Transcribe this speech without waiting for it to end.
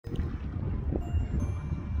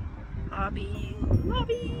Hobby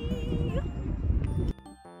Lobby.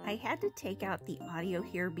 I had to take out the audio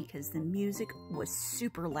here because the music was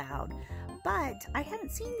super loud, but I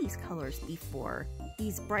hadn't seen these colors before,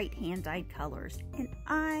 these bright hand-dyed colors, and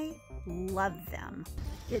I love them.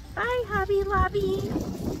 Goodbye, Hobby Lobby.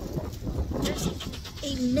 There's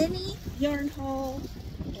a mini yarn haul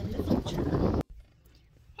in the future.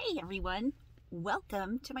 Hey everyone,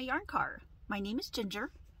 welcome to my yarn car. My name is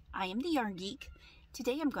Ginger. I am the Yarn Geek.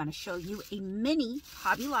 Today I'm going to show you a mini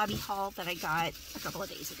Hobby Lobby haul that I got a couple of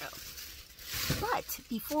days ago. But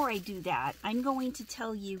before I do that, I'm going to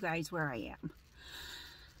tell you guys where I am.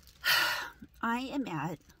 I am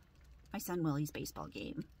at my son Willie's baseball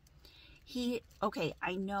game. Okay,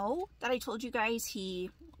 I know that I told you guys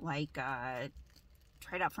he tried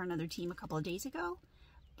out for another team a couple of days ago,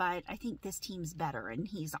 but I think this team's better and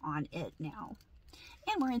he's on it now.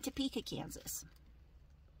 And we're in Topeka, Kansas,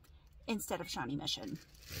 instead of Shawnee Mission.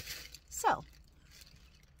 So,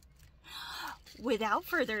 without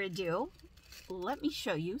further ado, let me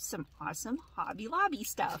show you some awesome Hobby Lobby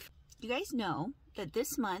stuff. You guys know that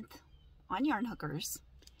this month on Yarn Hookers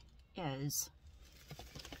is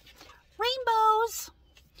rainbows.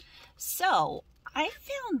 So, I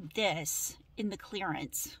found this in the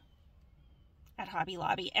clearance at Hobby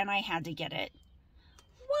Lobby and I had to get it.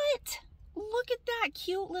 What? Look at that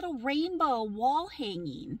cute little rainbow wall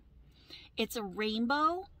hanging. It's a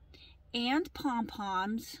rainbow and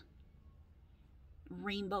pom-poms,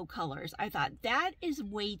 rainbow colors. I thought that is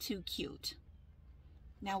way too cute.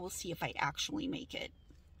 Now we'll see if I actually make it.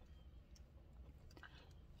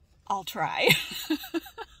 I'll try. But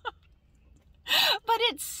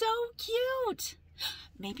it's so cute.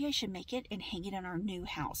 Maybe I should make it and hang it in our new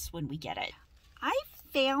house when we get it. I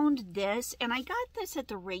found this and I got this at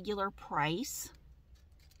the regular price.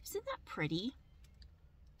 Isn't that pretty?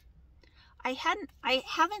 I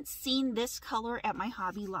haven't seen this color at my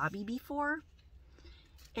Hobby Lobby before.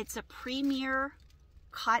 It's a Premier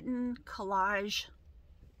Cotton Collage.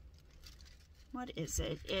 What is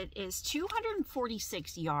it? It is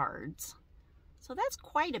 246 yards. So that's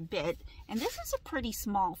quite a bit. And this is a pretty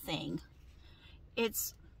small thing.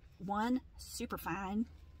 It's one super fine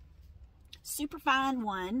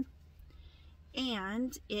one.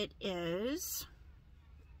 And it is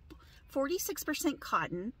 46%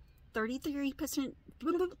 cotton, 33%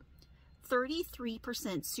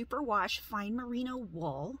 superwash fine merino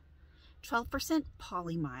wool, 12%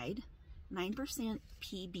 polyamide, 9%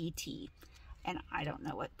 PBT. And I don't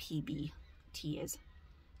know what PBT is.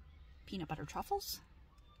 Peanut butter truffles.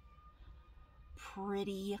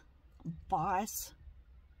 Pretty Boss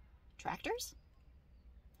tractors.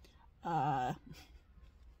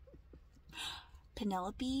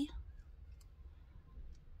 Penelope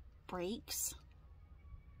brakes.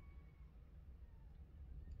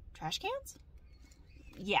 Trash cans?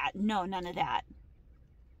 Yeah, no, none of that.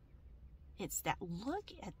 It's that.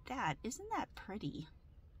 Look at that. Isn't that pretty?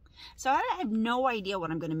 So I have no idea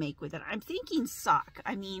what I'm going to make with it. I'm thinking sock.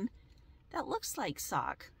 I mean, that looks like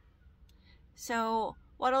sock. So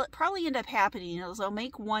what'll probably end up happening is I'll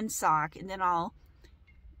make one sock and then I'll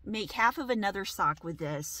make half of another sock with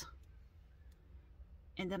this.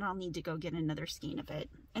 And then I'll need to go get another skein of it.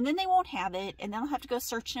 And then they won't have it. And then I'll have to go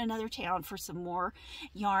search in another town for some more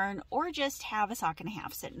yarn or just have a sock and a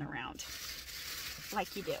half sitting around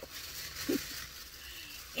like you do.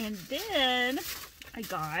 And then I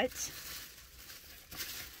got,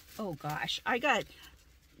 oh gosh,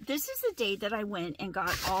 this is the day that I went and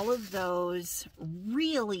got all of those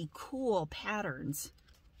really cool patterns.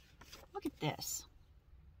 Look at this.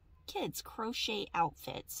 Kids crochet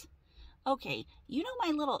outfits. Okay, you know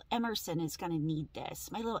my little Emerson is going to need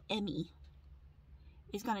this. My little Emmy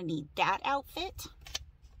is going to need that outfit.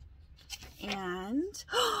 And,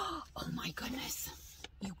 oh my goodness.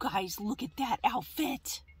 You guys, look at that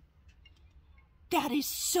outfit. That is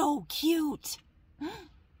so cute.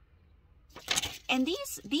 And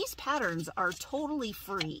these patterns are totally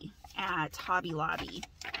free at Hobby Lobby.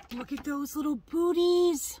 Look at those little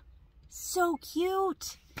booties. So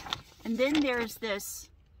cute. And then there's this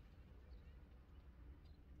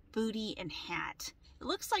bootie and hat. It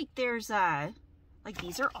looks like there's like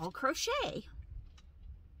these are all crochet.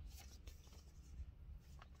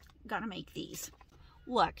 Gotta make these.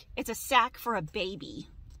 Look, it's a sack for a baby.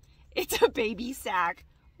 It's a baby sack.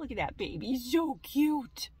 Look at that baby, so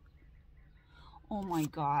cute. Oh my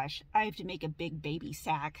gosh, I have to make a big baby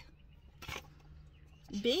sack.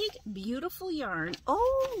 Big, beautiful yarn.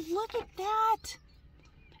 Oh, look at that.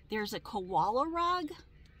 There's a koala rug.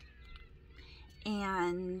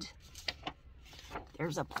 And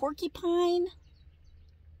there's a porcupine.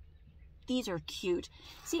 These are cute.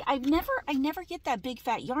 See, I never get that big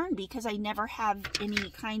fat yarn because I never have any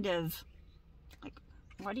kind of, like,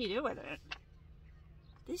 what do you do with it?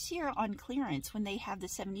 This year on clearance, when they have the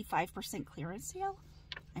 75% clearance sale,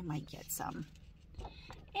 I might get some.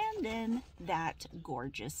 And then that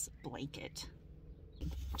gorgeous blanket.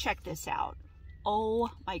 Check this out. Oh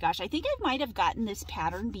my gosh, I think I might have gotten this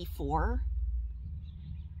pattern before,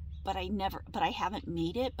 but I haven't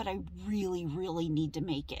made it, but I really, really need to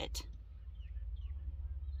make it.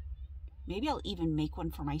 Maybe I'll even make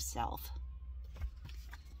one for myself.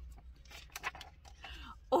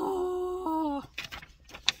 Oh,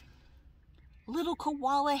 little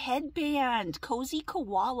koala headband, cozy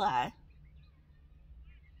koala.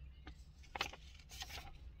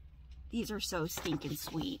 These are so stinking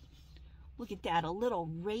sweet. Look at that, a little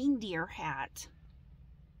reindeer hat.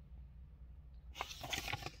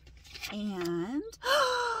 And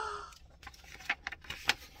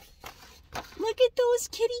look at those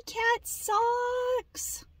kitty cat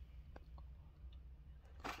socks.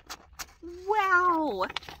 Wow.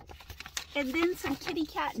 And then some kitty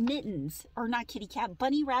cat mittens, or not kitty cat,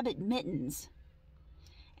 bunny rabbit mittens.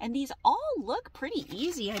 And these all look pretty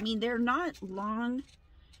easy. I mean, they're not long,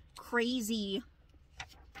 crazy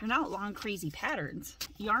patterns.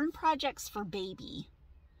 Yarn projects for baby.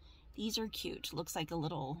 These are cute. Looks like a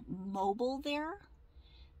little mobile there.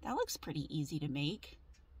 That looks pretty easy to make.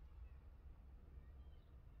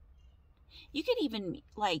 You could even,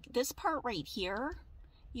 like this part right here,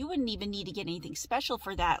 you wouldn't even need to get anything special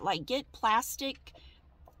for that. Like get plastic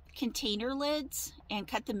container lids and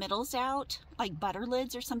cut the middles out, like butter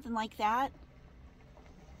lids or something like that,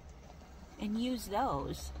 and use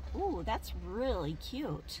those. Ooh, that's really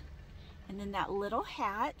cute. And then that little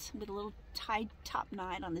hat with a little tied top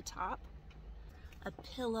knot on the top. A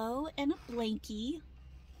pillow and a blankie.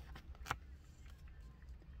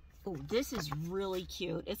 Oh, this is really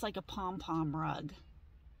cute. It's like a pom-pom rug.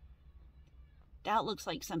 That looks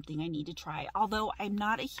like something I need to try. Although I'm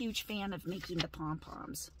not a huge fan of making the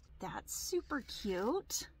pom-poms. That's super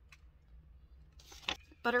cute.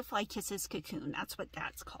 Butterfly Kisses Cocoon. That's what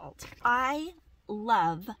that's called. I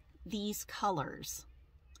love these colors.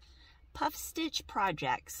 Puff Stitch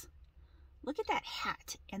Projects. Look at that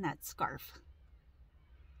hat and that scarf.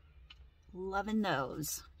 Loving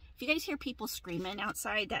those. If you guys hear people screaming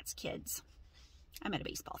outside, that's kids. I'm at a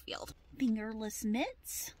baseball field. Fingerless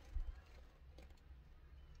mitts.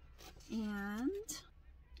 And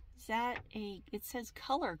is that it says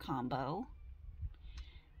color combo.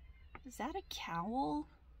 Is that a cowl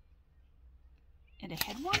and a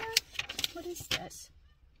head warmer? What is this?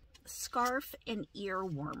 Scarf and ear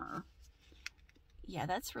warmer. Yeah,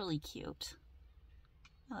 that's really cute.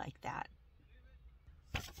 I like that.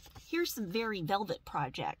 Here's some very velvet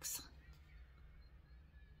projects.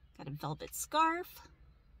 Got a velvet scarf,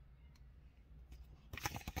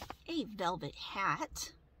 a velvet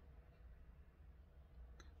hat.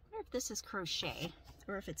 I wonder if this is crochet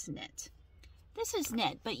or if it's knit. This is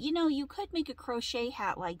knit, but you know, you could make a crochet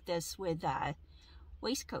hat like this with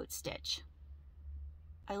waistcoat stitch.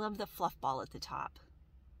 I love the fluff ball at the top.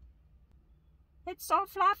 It's so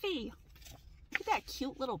fluffy. Look at that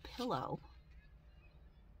cute little pillow.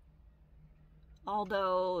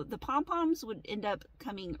 Although the pom-poms would end up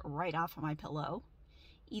coming right off of my pillow,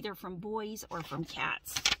 either from boys or from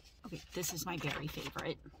cats. Okay, this is my very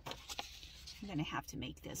favorite. I'm gonna have to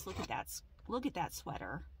make this. Look at that. Look at that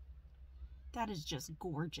sweater. That is just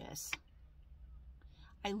gorgeous.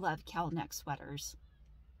 I love cowl neck sweaters.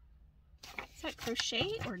 Is that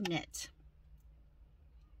crochet or knit?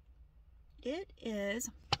 It is.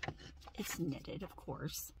 It's knitted, of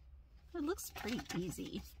course. It looks pretty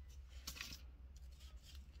easy.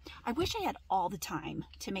 I wish I had all the time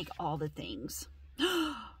to make all the things.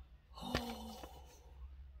 Oh,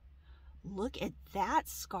 look at that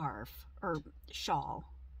scarf or shawl.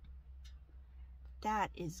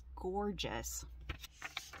 That is gorgeous.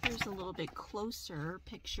 Here's a little bit closer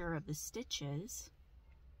picture of the stitches.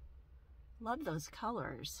 Love those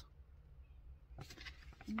colors.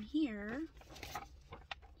 And here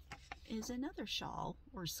is another shawl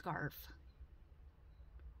or scarf.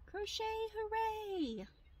 Crochet, hooray!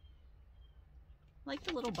 Like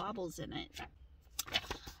the little baubles in it.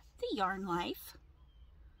 The Yarn Life.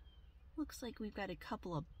 Looks like we've got a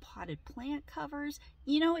couple of potted plant covers.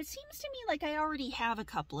 You know, it seems to me like I already have a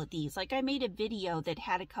couple of these. Like I made a video that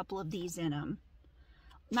had a couple of these in them.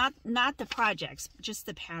 Not the projects, just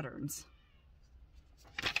the patterns.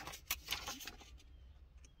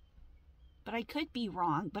 But I could be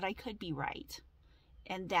wrong, but I could be right.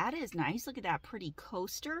 And that is nice. Look at that pretty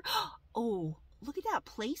coaster. Oh, look at that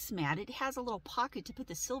placemat. It has a little pocket to put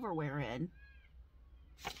the silverware in.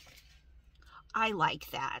 I like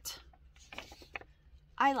that.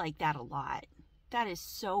 I like that a lot. That is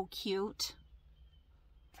so cute.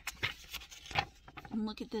 And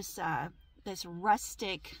look at this, this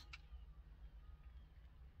rustic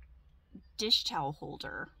dish towel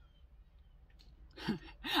holder.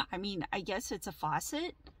 I mean, I guess it's a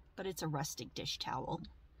faucet, but it's a rustic dish towel.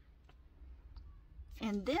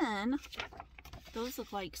 And then those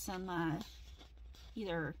look like some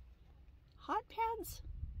either hot pads,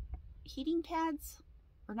 heating pads,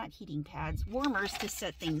 or not heating pads, warmers to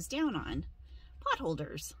set things down on. Pot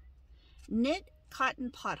holders. Knit cotton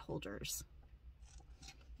pot holders.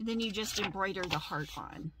 And then you just embroider the heart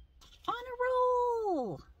on. On a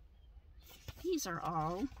roll! These are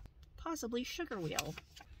all possibly sugar wheel.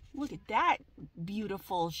 Look at that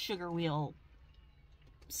beautiful sugar wheel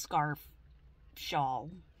scarf shawl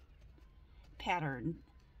pattern.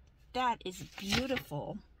 That is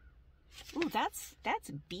beautiful. Ooh, that's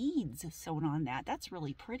beads sewn on that. That's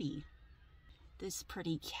really pretty. This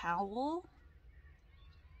pretty cowl.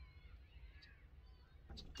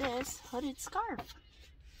 This hooded scarf.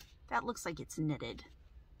 That looks like it's knitted.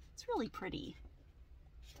 It's really pretty.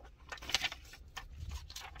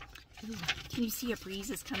 Ooh, can you see a breeze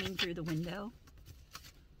is coming through the window?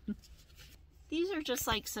 These are just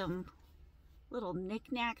like some little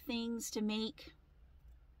knick-knack things to make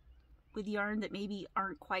with yarn that maybe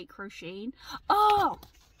aren't quite crocheting. Oh!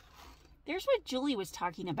 There's what Julie was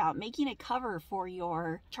talking about, making a cover for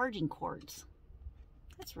your charging cords.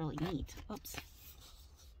 That's really neat. Oops.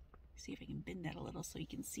 See if I can bend that a little so you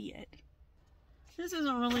can see it. This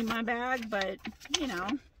isn't really my bag, but you know,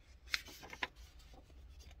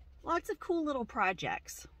 lots of cool little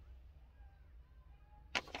projects.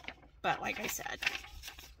 But like I said,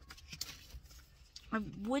 I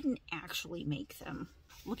wouldn't actually make them.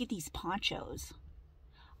 Look at these ponchos.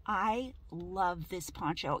 I love this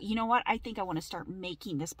poncho. You know what? I think I want to start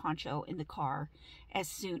making this poncho in the car as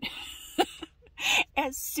soon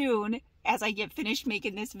as I get finished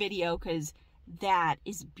making this video, because that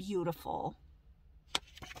is beautiful.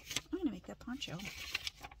 I'm going to make that poncho.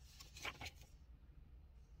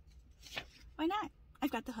 Why not?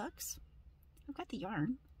 I've got the hooks. I've got the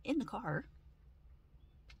yarn in the car.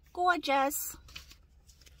 Gorgeous.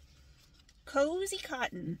 Cozy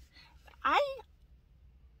cotton. I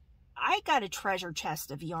got a treasure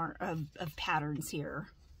chest of yarn of patterns here.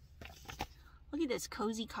 Look at this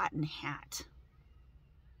cozy cotton hat.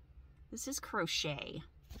 This is crochet.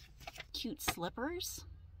 Cute slippers.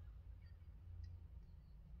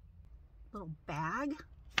 Little bag.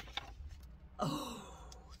 Oh,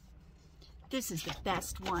 this is the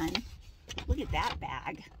best one. Look at that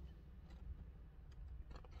bag.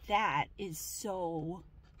 That is so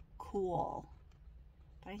cool.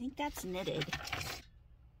 But I think that's knitted.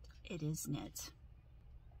 It is knit.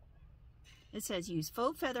 It says use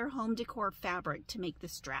faux feather home decor fabric to make the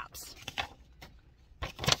straps.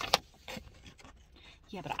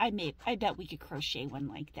 Yeah, but I bet we could crochet one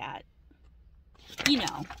like that. You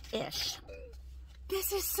know, ish.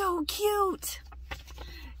 This is so cute.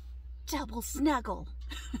 Double snuggle.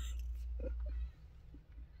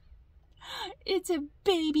 It's a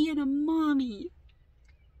baby and a mommy.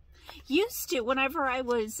 Used to, whenever I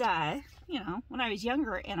was, you know, when I was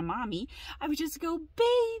younger and a mommy, I would just go,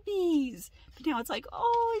 babies. But now it's like,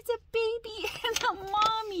 oh, it's a baby and a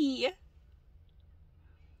mommy.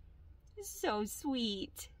 So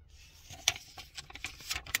sweet.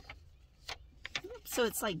 So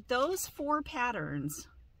it's like those 4 patterns.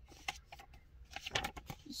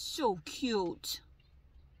 So cute.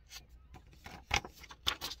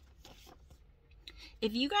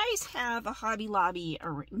 If you guys have a Hobby Lobby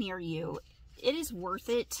near you, it is worth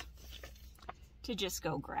it to just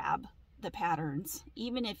go grab the patterns.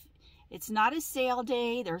 Even if it's not a sale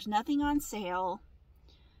day, there's nothing on sale,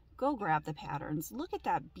 go grab the patterns. Look at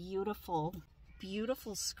that beautiful,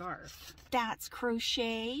 beautiful scarf. That's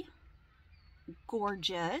crochet.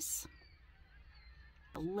 Gorgeous.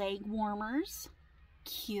 Leg warmers.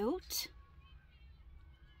 Cute.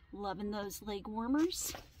 Loving those leg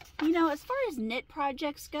warmers. You know, as far as knit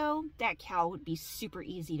projects go, that cowl would be super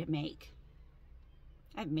easy to make.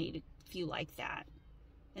 I've made a few like that.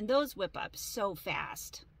 And those whip up so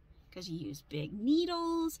fast because you use big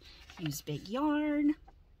needles, use big yarn.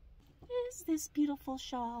 Is this beautiful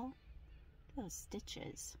shawl? Those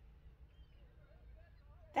stitches.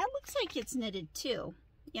 That looks like it's knitted too.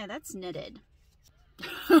 Yeah, that's knitted.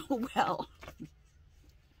 Well.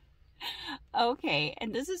 Okay,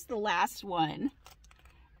 and this is the last one.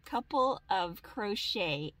 couple of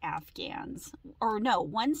crochet afghans. Or no,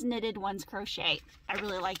 one's knitted, one's crochet. I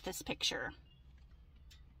really like this picture.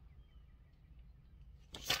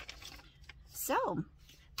 So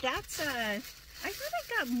that's I thought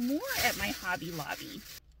I got more at my Hobby Lobby.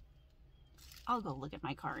 I'll go look at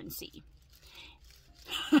my car and see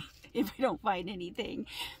if I don't find anything.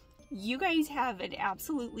 You guys have an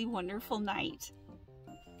absolutely wonderful night.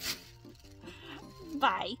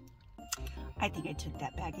 Bye. I think I took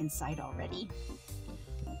that bag inside already.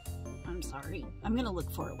 I'm sorry. I'm gonna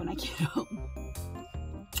look for it when I get home.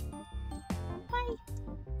 Bye.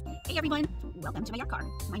 Hey everyone, welcome to my art car.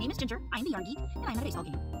 My name is Ginger, I'm the Yarn Geek, and I'm at a baseball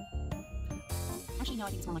game. Actually, no, I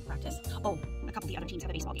think it's more like practice. Oh, a couple of the other teams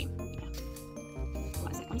have a baseball game. Yeah. Hold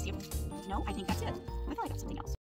on a sec, let me see if... No, I think that's it. I thought I got something else.